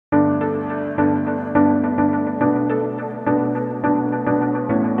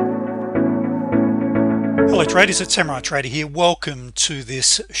Hello traders, it's Samurai Trader here. Welcome to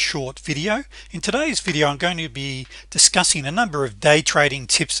this short video. In today's video I'm going to be discussing a number of day trading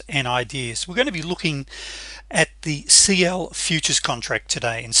tips and ideas. We're going to be looking at the CL futures contract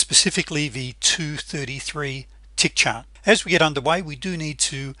today, and specifically the 233 tick chart. As we get underway, we do need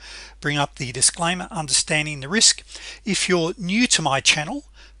to bring up the disclaimer, understanding the risk. If you're new to my channel,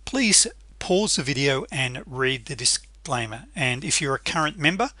 please pause the video and read the disclaimer. And if you're a current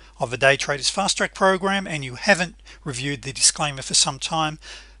member of the Day Traders Fast Track program and you haven't reviewed the disclaimer for some time,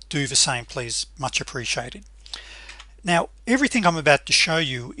 do the same please, much appreciated. Now everything I'm about to show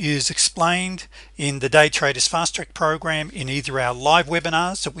you is explained in the Day Traders Fast Track program, in either our live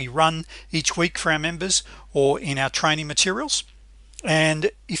webinars that we run each week for our members or in our training materials. And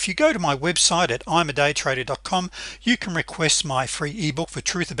if you go to my website at imadaytrader.com, you can request my free ebook for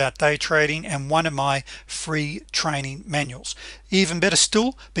Truth About Day Trading and one of my free training manuals. Even better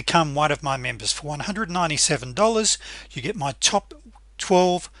still, become one of my members. For $197 you get my top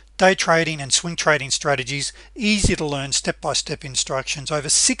 12 day trading and swing trading strategies, easy to learn step-by-step instructions, over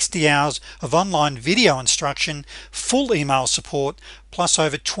 60 hours of online video instruction, full email support, plus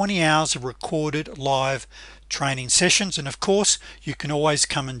over 20 hours of recorded live training sessions. And of course you can always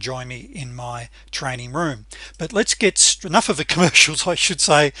come and join me in my training room. But let's get enough of the commercials, I should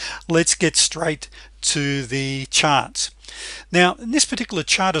say. Let's get straight to the charts. Now in this particular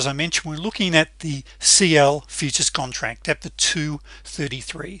chart, as I mentioned, we're looking at the CL futures contract at the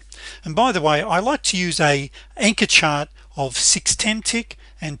 233. And by the way, I like to use a anchor chart of 610 tick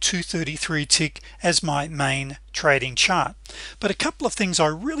and 233 tick as my main trading chart. But a couple of things I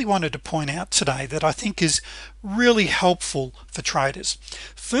really wanted to point out today that I think is really helpful for traders.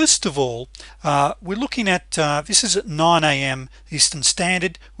 First of all, we're looking at this is at 9 a.m. Eastern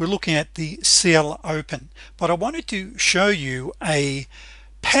Standard. We're looking at the CL Open, but I wanted to show you a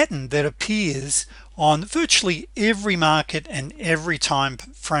pattern that appears on virtually every market and every time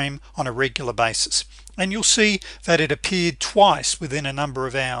frame on a regular basis, and you'll see that it appeared twice within a number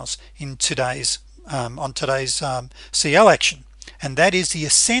of hours in today's on today's CL action, and that is the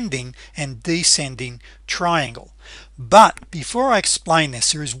ascending and descending triangle. But before I explain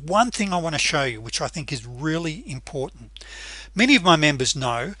this, there is one thing I want to show you which I think is really important. Many of my members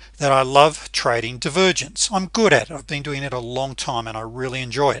know that I love trading divergence. I'm good at it. I've been doing it a long time and I really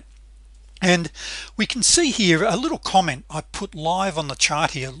enjoy it. And we can see here a little comment I put live on the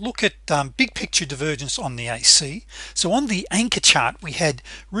chart here. Look at big picture divergence on the AC. So on the anchor chart we had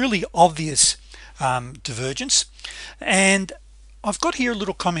really obvious divergence, and I've got here a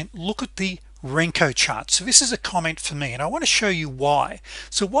little comment. Look at the Renko chart. So this is a comment for me and I want to show you why.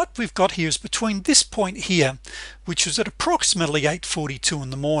 So what we've got here is between this point here, which was at approximately 8:42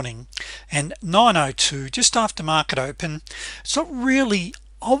 in the morning, and 9:02 just after market open. It's not really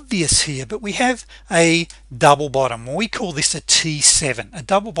obvious here, but we have a double bottom. We call this a T7. A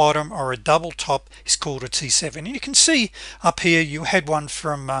double bottom or a double top is called a T7, and you can see up here you had one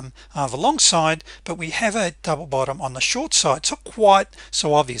from the long side, but we have a double bottom on the short side. It's not quite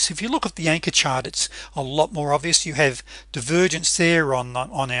so obvious. If you look at the anchor chart, it's a lot more obvious. You have divergence there on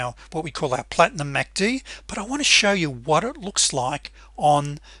our what we call our platinum MACD, but I want to show you what it looks like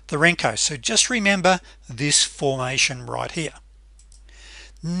on the Renko. So just remember this formation right here.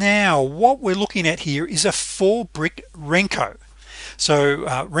 Now what we're looking at here is a 4 brick Renko. So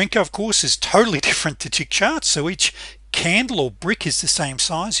Renko of course is totally different to tick charts, so each candle or brick is the same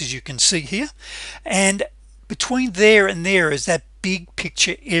size as you can see here, and between there and there is that big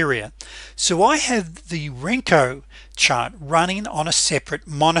picture area. So I have the Renko chart running on a separate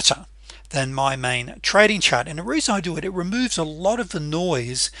monitor than my main trading chart, and the reason I do it, it removes a lot of the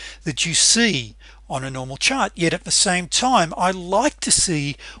noise that you see on a normal chart. Yet at the same time I like to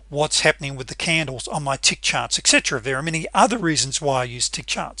see what's happening with the candles on my tick charts, etc. There are many other reasons why I use tick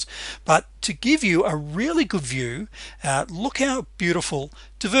charts, but to give you a really good view, look how beautiful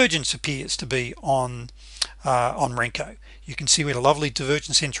divergence appears to be on Renko. You can see we had a lovely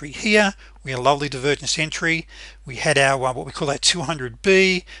divergence entry here. We had a lovely divergence entry. We had our what we call our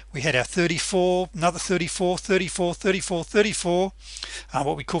 200B. We had our 34, another 34, 34, 34, 34,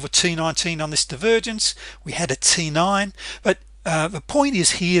 what we call the T19 on this divergence. We had a T9. But the point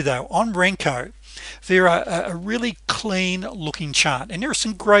is here though, on Renko there are a really clean looking chart, and there are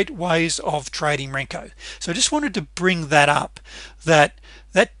some great ways of trading Renko. So I just wanted to bring that up, that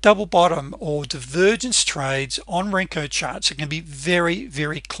double bottom or divergence trades on Renko charts are going to be very,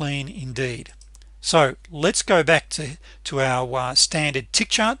 very clean indeed. So let's go back to our standard tick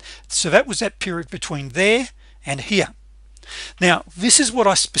chart. So that was that period between there and here. Now this is what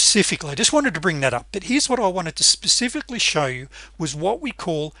I just wanted to bring that up, but here's what I wanted to specifically show you was what we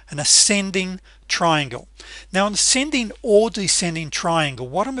call an ascending triangle. Now an ascending or descending triangle,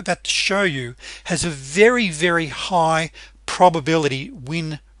 what I'm about to show you, has a very high probability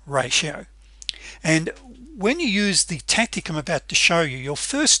win ratio. And when you use the tactic I'm about to show you, your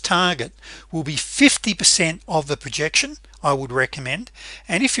first target will be 50% of the projection, I would recommend.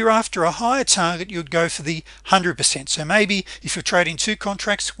 And if you're after a higher target, you'd go for the 100%. So maybe if you're trading two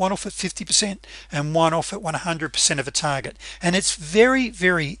contracts, one off at 50% and one off at 100% of a target. And it's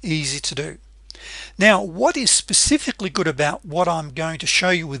very easy to do. Now what is specifically good about what I'm going to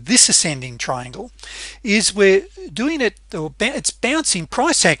show you with this ascending triangle is we're doing it, or it's bouncing,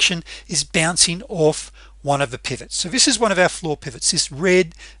 price action is bouncing off one of the pivots. So this is one of our floor pivots, this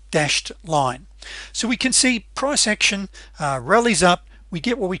red dashed line. So we can see price action rallies up, we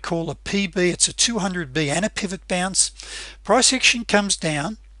get what we call a PB, it's a 200B and a pivot bounce. Price action comes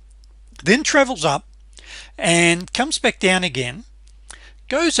down, then travels up and comes back down again,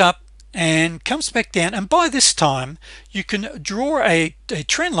 goes up and comes back down, and by this time you can draw a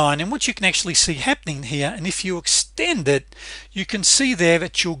trend line. And what you can actually see happening here, and if you extend it, you can see there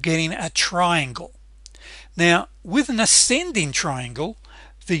that you're getting a triangle. Now with an ascending triangle,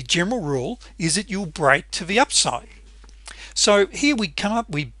 the general rule is that you'll break to the upside. So here we come up,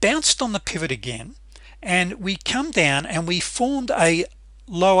 we bounced on the pivot again, and we come down and we formed a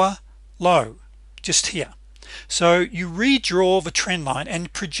lower low just here. So you redraw the trend line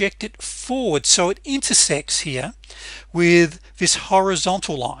and project it forward so it intersects here with this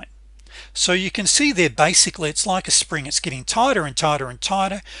horizontal line. So you can see there, basically it's like a spring, it's getting tighter and tighter and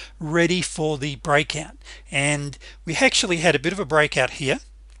tighter, ready for the breakout. And we actually had a bit of a breakout here.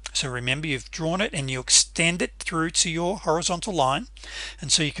 So remember, you've drawn it and you extend it through to your horizontal line,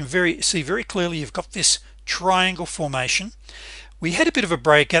 and so you can see very clearly you've got this triangle formation. We had a bit of a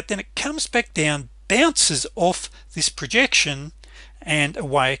breakout, then it comes back down, bounces off this projection, and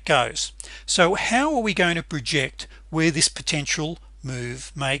away it goes. So how are we going to project where this potential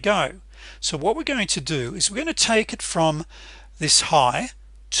move may go? So what we're going to do is we're going to take it from this high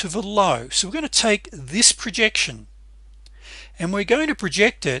to the low. So we're going to take this projection and we're going to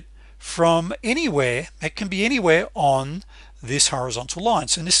project it from anywhere. It can be anywhere on this horizontal line.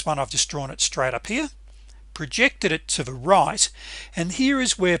 So in this one I've just drawn it straight up here, projected it to the right, and here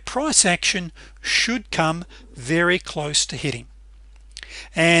is where price action should come very close to hitting.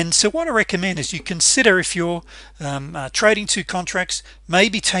 And so what I recommend is you consider, if you're trading two contracts,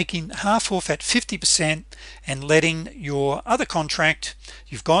 maybe taking half off at 50% and letting your other contract,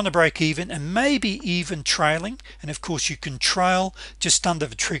 you've gone to break even, and maybe even trailing. And of course you can trail just under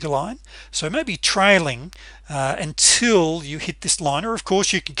the trigger line, so maybe trailing until you hit this line, or of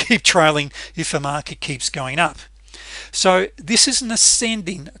course you can keep trailing if the market keeps going up. So this is an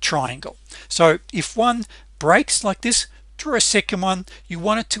ascending triangle. So if one breaks like this, draw a second one, you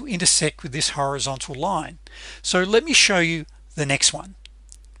want it to intersect with this horizontal line. So let me show you the next one.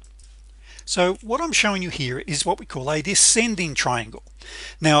 So what I'm showing you here is what we call a descending triangle.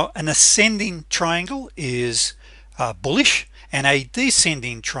 Now an ascending triangle is bullish and a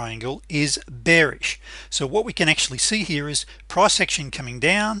descending triangle is bearish. So what we can actually see here is price action coming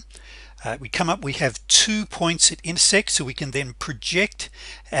down, we come up, we have 2 points that intersect, so we can then project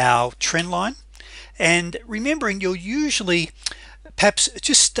our trend line. And remembering, you're usually perhaps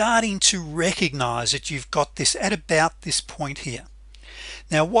just starting to recognize that you've got this at about this point here.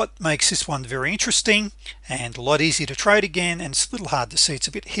 Now what makes this one very interesting and a lot easier to trade again, and it's a little hard to see, it's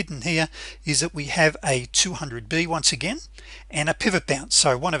a bit hidden here, is that we have a 200B once again and a pivot bounce.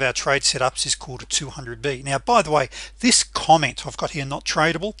 So one of our trade setups is called a 200B. Now by the way, this comment I've got here, not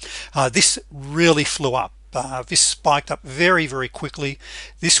tradable, this really flew up. This spiked up very quickly.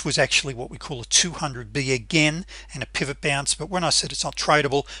 This was actually what we call a 200B again and a pivot bounce, but when I said it's not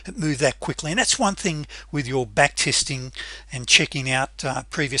tradable, it moved that quickly. And that's one thing with your back testing and checking out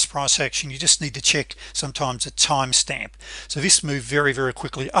previous price action, you just need to check sometimes a timestamp. So this moved very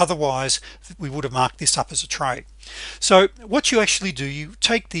quickly, otherwise we would have marked this up as a trade. So what you actually do, you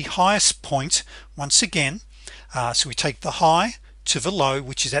take the highest point once again, so we take the high to the low,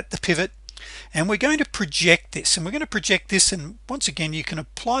 which is at the pivot, and we're going to project this, and and once again you can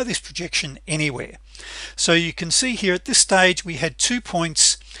apply this projection anywhere. So you can see here at this stage we had 2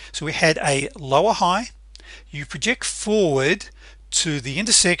 points, so we had a lower high, you project forward to the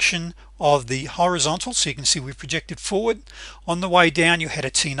intersection of the horizontal, so you can see we projected forward. On the way down you had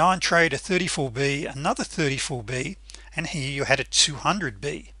a T9 trade, a 34B, another 34B, and here you had a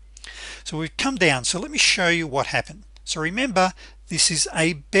 200B. So we've come down. So let me show you what happened. So remember, this is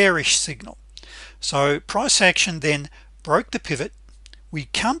a bearish signal. So price action then broke the pivot, we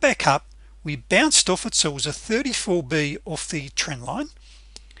come back up, we bounced off it, so it was a 34B off the trend line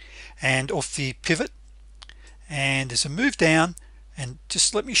and off the pivot, and there's a move down. And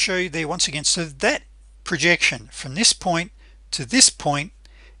just let me show you there once again. So that projection from this point to this point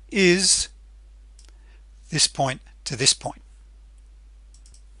is this point to this point.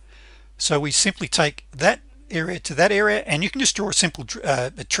 So we simply take that area to that area, and you can just draw a simple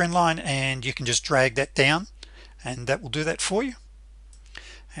a trend line, and you can just drag that down, and that will do that for you.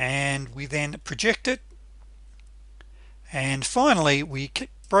 And we then project it, and finally we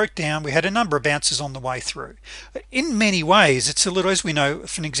broke down. We had a number of bounces on the way through. In many ways it's a little, as we know,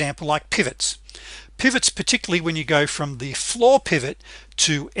 for an example, like pivots, particularly when you go from the floor pivot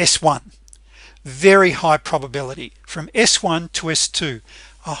to S1, very high probability. From S1 to S2,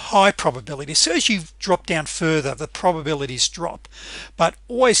 a high probability. So as you drop down further, the probabilities drop, but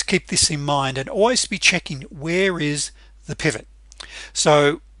always keep this in mind and always be checking where is the pivot.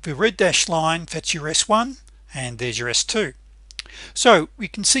 So the red dashed line, that's your S1, and there's your S2. So we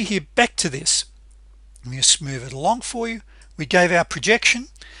can see here, back to this, let me just move it along for you. We gave our projection,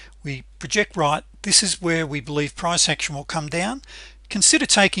 we project right, this is where we believe price action will come down. Consider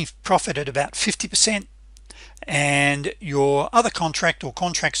taking profit at about 50%, and your other contract or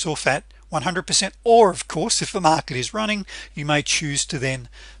contracts off at 100%, or of course if the market is running, you may choose to then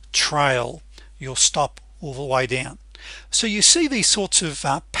trail your stop all the way down. So you see these sorts of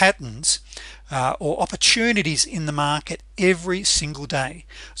patterns or opportunities in the market every single day.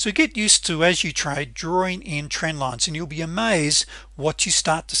 So get used to, as you trade, drawing in trend lines, and you'll be amazed what you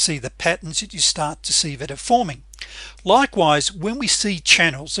start to see, the patterns that you start to see that are forming. Likewise, when we see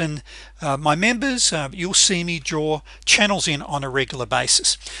channels, and my members, you'll see me draw channels in on a regular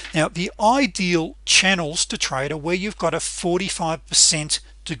basis. Now the ideal channels to trade are where you've got a 45%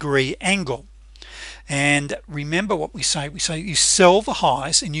 degree angle. And remember what we say you sell the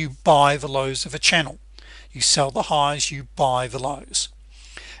highs and you buy the lows of a channel. You sell the highs, you buy the lows.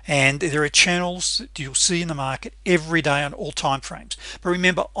 And there are channels that you'll see in the market every day on all time frames. But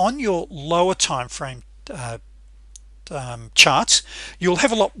remember, on your lower time frame charts, you'll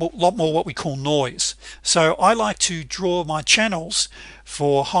have a lot more what we call noise. So I like to draw my channels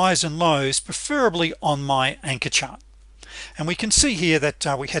for highs and lows, preferably on my anchor chart. And we can see here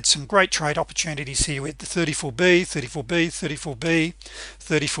that we had some great trade opportunities here with the 34B, 34B, 34B,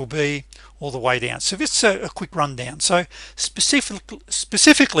 34B, all the way down. So this is a quick rundown. So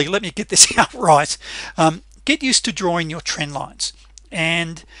specifically, let me get this out right. Get used to drawing your trend lines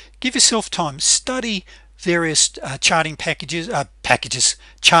and give yourself time. Study various charting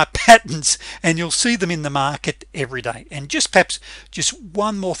chart patterns, and you'll see them in the market every day. And perhaps just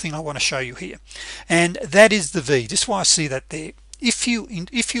one more thing I want to show you here, and that is the V. Just why I see that there. If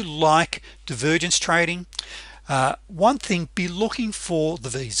you like divergence trading, one thing, be looking for the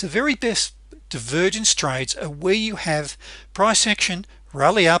V's. The very best divergence trades are where you have price action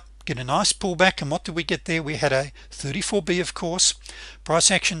rally up, get a nice pullback, and what did we get there? We had a 34B, of course. Price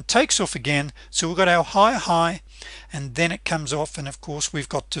action takes off again, so we've got our high, and then it comes off, and of course we've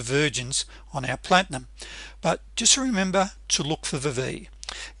got divergence on our platinum. But just remember to look for the V.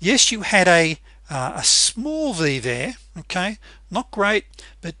 Yes, you had a small V there, okay, not great,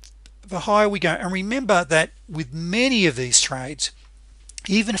 but the higher we go. And remember that with many of these trades,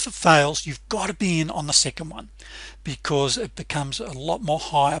 even if it fails, you've got to be in on the second one, because it becomes a lot more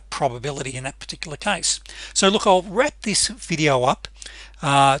higher probability in that particular case. So look, I'll wrap this video up,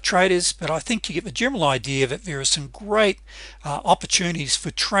 traders, but I think you get the general idea that there are some great opportunities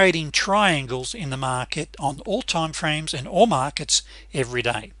for trading triangles in the market on all time frames and all markets every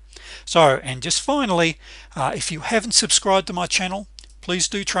day. So, and just finally, if you haven't subscribed to my channel, please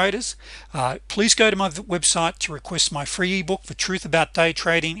do, traders. Please go to my website to request my free ebook, The Truth About Day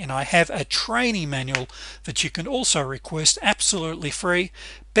Trading, and I have a training manual that you can also request absolutely free.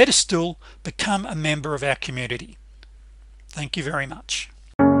 Better still, become a member of our community. Thank you very much.